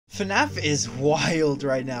Fnaf is wild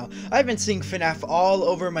right now. I've been seeing Fnaf all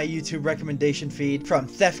over my YouTube recommendation feed, from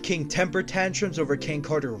Theft King temper tantrums over King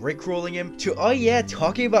Carter rickrolling him, to oh yeah,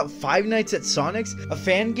 talking about Five Nights at Sonic's, a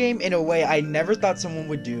fan game in a way I never thought someone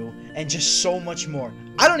would do, and just so much more.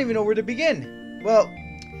 I don't even know where to begin. Well,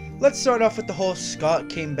 let's start off with the whole Scott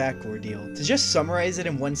came back ordeal. To just summarize it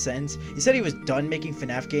in one sentence, he said he was done making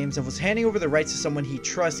FNAF games and was handing over the rights to someone he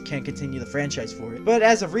trusts can't continue the franchise for it. But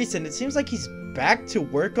as of recent, it seems like he's back to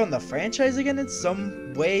work on the franchise again in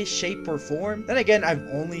some way, shape, or form. Then again, I've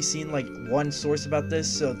only seen like one source about this,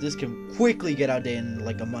 so this can quickly get outdated in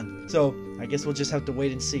like a month. So I guess we'll just have to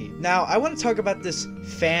wait and see. Now, I want to talk about this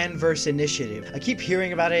Fanverse initiative. I keep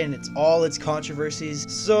hearing about it and it's all its controversies.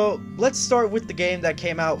 So let's start with the game that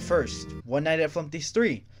came out first, One Night at Flumpty's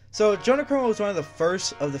 3. So Jonah Chroma was one of the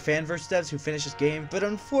first of the Fanverse devs who finished this game, but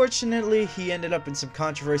unfortunately he ended up in some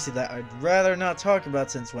controversy that I'd rather not talk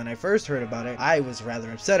about, since when I first heard about it, I was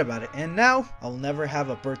rather upset about it, and now I'll never have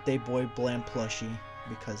a Birthday Boy Blam plushie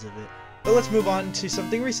because of it. But let's move on to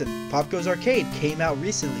something recent. Pop Goes Arcade came out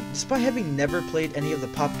recently. Despite having never played any of the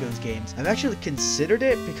Pop Goes games, I've actually considered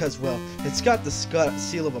it because, well, it's got the Scott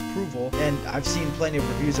seal of approval, and I've seen plenty of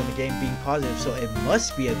reviews on the game being positive, so it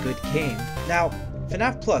must be a good game. Now,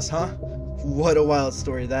 FNAF Plus, huh? What a wild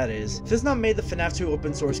story that is. Fnaf made the FNAF 2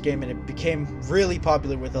 open source game and it became really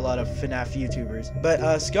popular with a lot of FNAF YouTubers.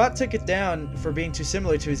 But Scott took it down for being too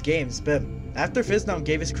similar to his games. But after Fnaf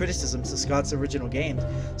gave his criticisms to Scott's original games,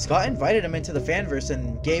 Scott invited him into the Fanverse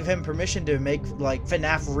and gave him permission to make like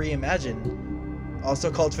FNAF Reimagined, also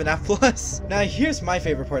called FNAF Plus. Now here's my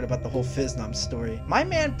favorite part about the whole Fnaf story. My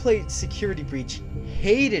man played Security Breach,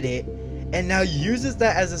 hated it, and now uses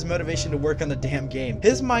that as his motivation to work on the damn game.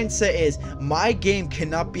 His mindset is, my game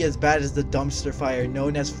cannot be as bad as the dumpster fire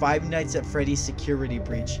known as Five Nights at Freddy's Security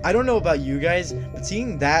Breach. I don't know about you guys, but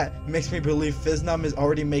seeing that makes me believe Fnaf is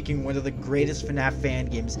already making one of the greatest FNAF fan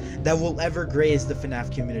games that will ever graze the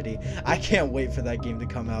FNAF community. I can't wait for that game to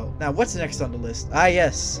come out. Now, what's next on the list? Ah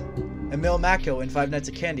yes, Emil Mako in Five Nights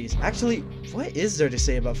at Candy's. Actually, what is there to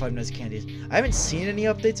say about Five Nights at Candy's? I haven't seen any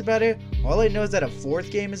updates about it. All I know is that a fourth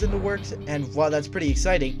game is in the works, and while that's pretty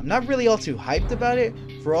exciting, I'm not really all too hyped about it.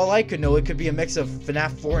 For all I could know, it could be a mix of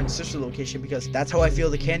FNAF 4 and Sister Location, because that's how I feel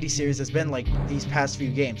the Candy series has been like these past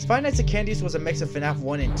few games. Five Nights at Candy's was a mix of FNAF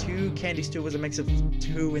 1 and 2, Candy's 2 was a mix of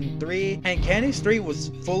 2 and 3, and Candy's 3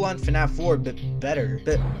 was full-on FNAF 4, but better,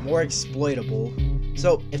 but more exploitable.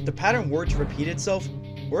 So if the pattern were to repeat itself,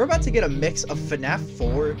 we're about to get a mix of FNAF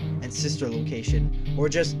 4 and Sister Location, or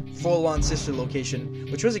just full-on Sister Location,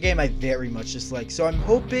 which was a game I very much disliked. So I'm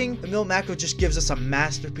hoping Emil Mako just gives us a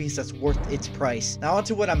masterpiece that's worth its price. Now on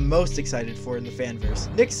to what I'm most excited for in the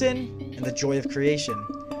Fanverse, Nixon and the Joy of Creation.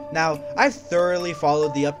 Now, I've thoroughly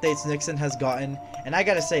followed the updates Nixon has gotten, and I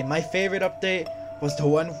gotta say, my favorite update was the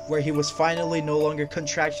one where he was finally no longer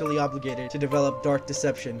contractually obligated to develop Dark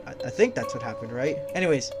Deception. I think that's what happened, right?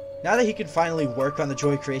 Anyways, now that he can finally work on the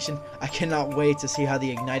Joy Creation, I cannot wait to see how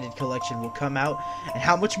the Ignited Collection will come out and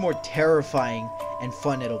how much more terrifying and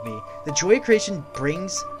fun it'll be. The Joy Creation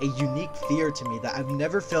brings a unique fear to me that I've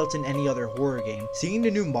never felt in any other horror game. Seeing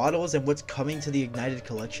the new models and what's coming to the Ignited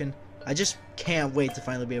Collection, I just can't wait to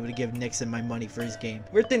finally be able to give Nixon my money for his game.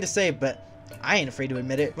 Weird thing to say, but I ain't afraid to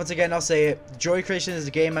admit it. Once again, I'll say it. Joy Creation is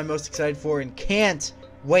the game I'm most excited for and can't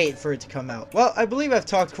wait for it to come out. Well, I believe I've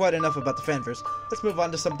talked quite enough about the Fanverse. Let's move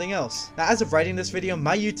on to something else. Now, as of writing this video,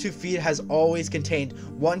 my YouTube feed has always contained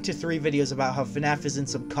 1 to 3 videos about how FNAF is in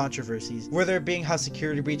some controversies, whether it being how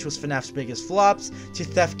Security Breach was FNAF's biggest flops, to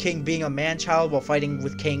Theft King being a man-child while fighting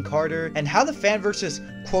with King Carter, and how the Fanverse is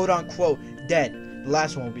quote-unquote dead. The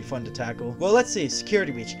last one will be fun to tackle. Well, let's see.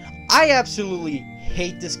 Security Breach. I absolutely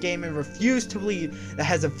hate this game and refuse to believe that it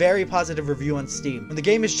has a very positive review on Steam. And the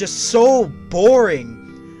game is just so boring.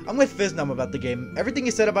 I'm with Fnaf about the game. Everything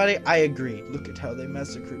he said about it, I agree. Look at how they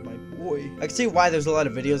massacred my boy. I can see why there's a lot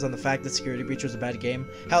of videos on the fact that Security Breach was a bad game.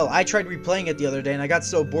 Hell, I tried replaying it the other day and I got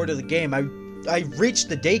so bored of the game, I reached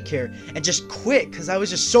the daycare and just quit because I was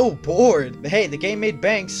just so bored. But hey, the game made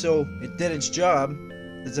bank, so it did its job.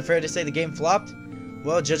 Is it fair to say the game flopped?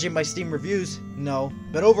 Well, judging by Steam reviews, no.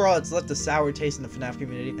 But overall, it's left a sour taste in the FNAF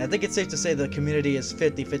community. I think it's safe to say the community is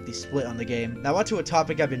 50-50 split on the game. Now, on to a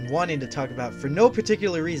topic I've been wanting to talk about for no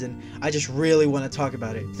particular reason. I just really want to talk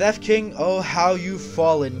about it. Theft King, oh how you've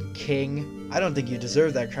fallen, King. I don't think you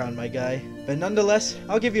deserve that crown, my guy. But nonetheless,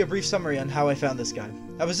 I'll give you a brief summary on how I found this guy.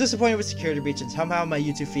 I was disappointed with Security Breach and somehow my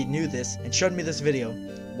YouTube feed knew this and showed me this video.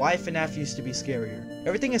 Why FNAF used to be scarier.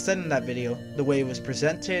 Everything I said in that video, the way it was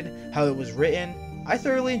presented, how it was written, I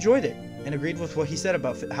thoroughly enjoyed it, and agreed with what he said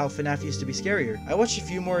about how FNAF used to be scarier. I watched a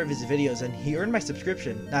few more of his videos and he earned my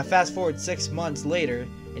subscription. Now fast forward 6 months later,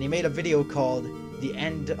 and he made a video called The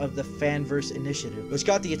End of the Fanverse Initiative, which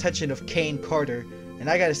got the attention of Kane Carter, and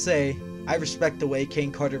I gotta say, I respect the way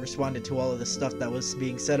Kane Carter responded to all of the stuff that was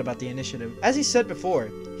being said about the initiative. As he said before,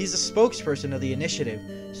 he's the spokesperson of the initiative,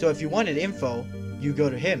 so if you wanted info, you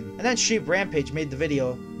go to him. And then Sheep Rampage made the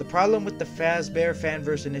video, The Problem with the Fazbear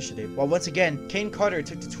Fanverse Initiative. While once again, Kane Carter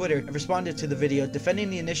took to Twitter and responded to the video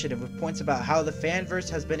defending the initiative with points about how the Fanverse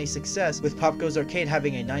has been a success, with Pop Goes Arcade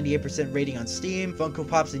having a 98% rating on Steam, Funko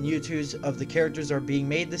Pops and Mewtwo's of the characters are being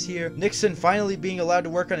made this year, Nixon finally being allowed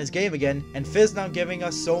to work on his game again, and Fizz now giving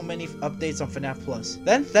us so many updates on FNAF Plus.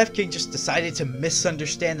 Then Theft King just decided to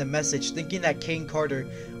misunderstand the message, thinking that Kane Carter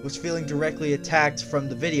was feeling directly attacked from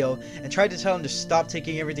the video and tried to tell him to stop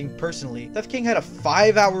taking everything personally. Theft King had a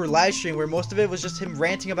 5-hour live stream where most of it was just him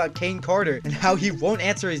ranting about Kane Carter and how he won't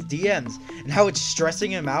answer his DMs and how it's stressing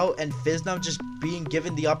him out, and Fiznum just being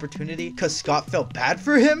given the opportunity because Scott felt bad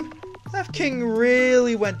for him. Theft King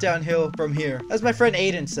really went downhill from here. As my friend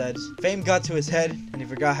Aiden said, fame got to his head and he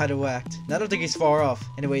forgot how to act. And I don't think he's far off.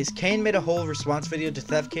 Anyways, Kane made a whole response video to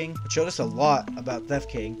Theft King, which showed us a lot about Theft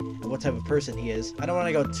King and what type of person he is. I don't want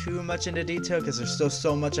to go too much into detail because there's still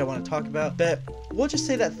so much I want to talk about, but we'll just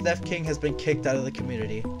say that Theft King has been kicked out of the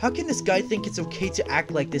community. How can this guy think it's okay to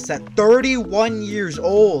act like this at 31 years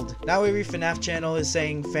old? Now every FNAF channel is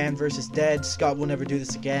saying Fanverse is dead, Scott will never do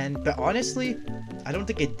this again, but honestly, I don't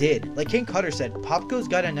think it did. Like King Cutter said, Popgo's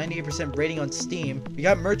got a 98% rating on Steam. We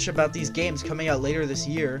got merch about these games coming out later this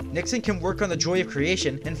year. Nixon can work on the joy of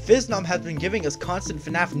creation, and Fiznom has been giving us constant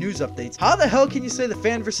FNAF news updates. How the hell can you say the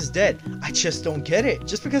Fanverse is dead? I just don't get it.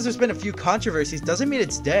 Just because there's been a few controversies doesn't mean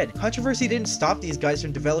it's dead. Controversy didn't stop these guys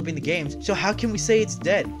from developing the games, so how can we say it's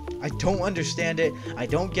dead? I don't understand it, I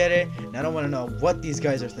don't get it, and I don't want to know what these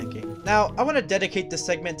guys are thinking. Now, I want to dedicate this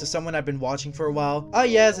segment to someone I've been watching for a while.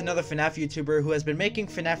 Yeah is another FNAF YouTuber who has been making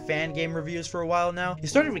FNAF fan game reviews for a while now. He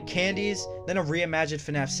started with Candies, then a reimagined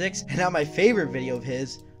FNAF 6, and now my favorite video of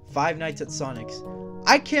his, Five Nights at Sonic's.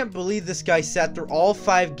 I can't believe this guy sat through all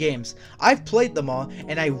 5 games. I've played them all,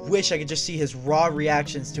 and I wish I could just see his raw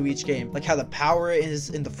reactions to each game. Like how the power is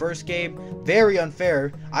in the first game, very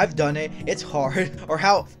unfair, I've done it, it's hard. Or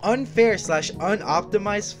how unfair /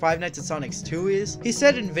 unoptimized Five Nights at Sonic's 2 is. He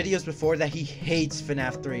said in videos before that he hates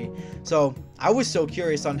FNAF 3. So I was so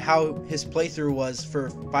curious on how his playthrough was for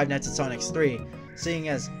Five Nights at Sonic's 3. Seeing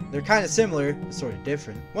as they're kind of similar, but sort of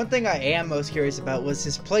different. One thing I am most curious about was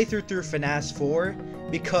his playthrough through FNAF 4,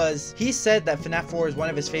 because he said that FNAF 4 is one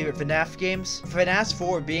of his favorite FNAF games. FNAF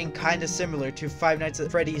 4 being kind of similar to Five Nights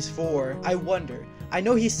at Freddy's 4, I wonder. I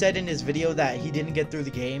know he said in his video that he didn't get through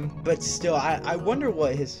the game, but still, I wonder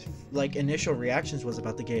what his initial reactions was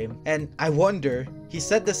about the game. And I wonder, he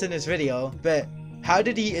said this in his video, but how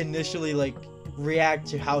did he initially react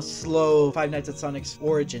to how slow Five Nights at Sonic's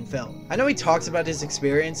origin felt? I know he talks about his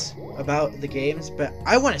experience about the games, but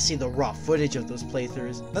I want to see the raw footage of those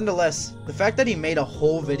playthroughs. Nonetheless, the fact that he made a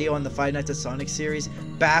whole video on the Five Nights at Sonic series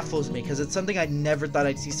baffles me, because it's something I never thought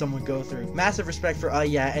I'd see someone go through. Massive respect for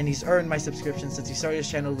and he's earned my subscription since he started his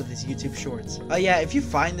channel with his YouTube shorts. If you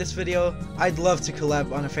find this video, I'd love to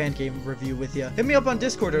collab on a fan game review with you. Hit me up on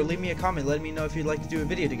Discord or leave me a comment letting me know if you'd like to do a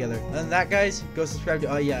video together. Other than that, guys, go subscribe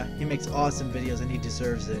to he makes awesome videos and he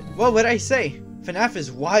deserves it. Well, what'd I say? FNAF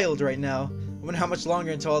is wild right now. I wonder how much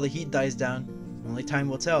longer until all the heat dies down. Only time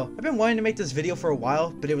will tell. I've been wanting to make this video for a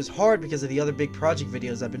while, but it was hard because of the other big project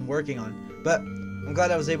videos I've been working on. But I'm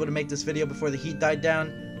glad I was able to make this video before the heat died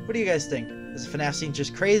down. What do you guys think? Is the FNAF scene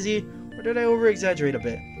just crazy, or did I over-exaggerate a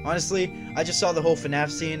bit? Honestly, I just saw the whole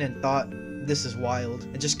FNAF scene and thought, this is wild,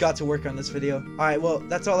 and just got to work on this video. Alright, well,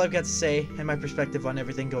 that's all I've got to say and my perspective on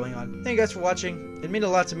everything going on. Thank you guys for watching. It'd mean a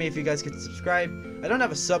lot to me if you guys could subscribe. I don't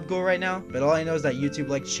have a sub goal right now, but all I know is that YouTube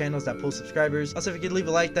likes channels that pull subscribers. Also, if you could leave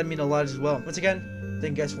a like, that'd mean a lot as well. Once again,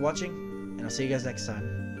 thank you guys for watching, and I'll see you guys next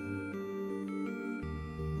time.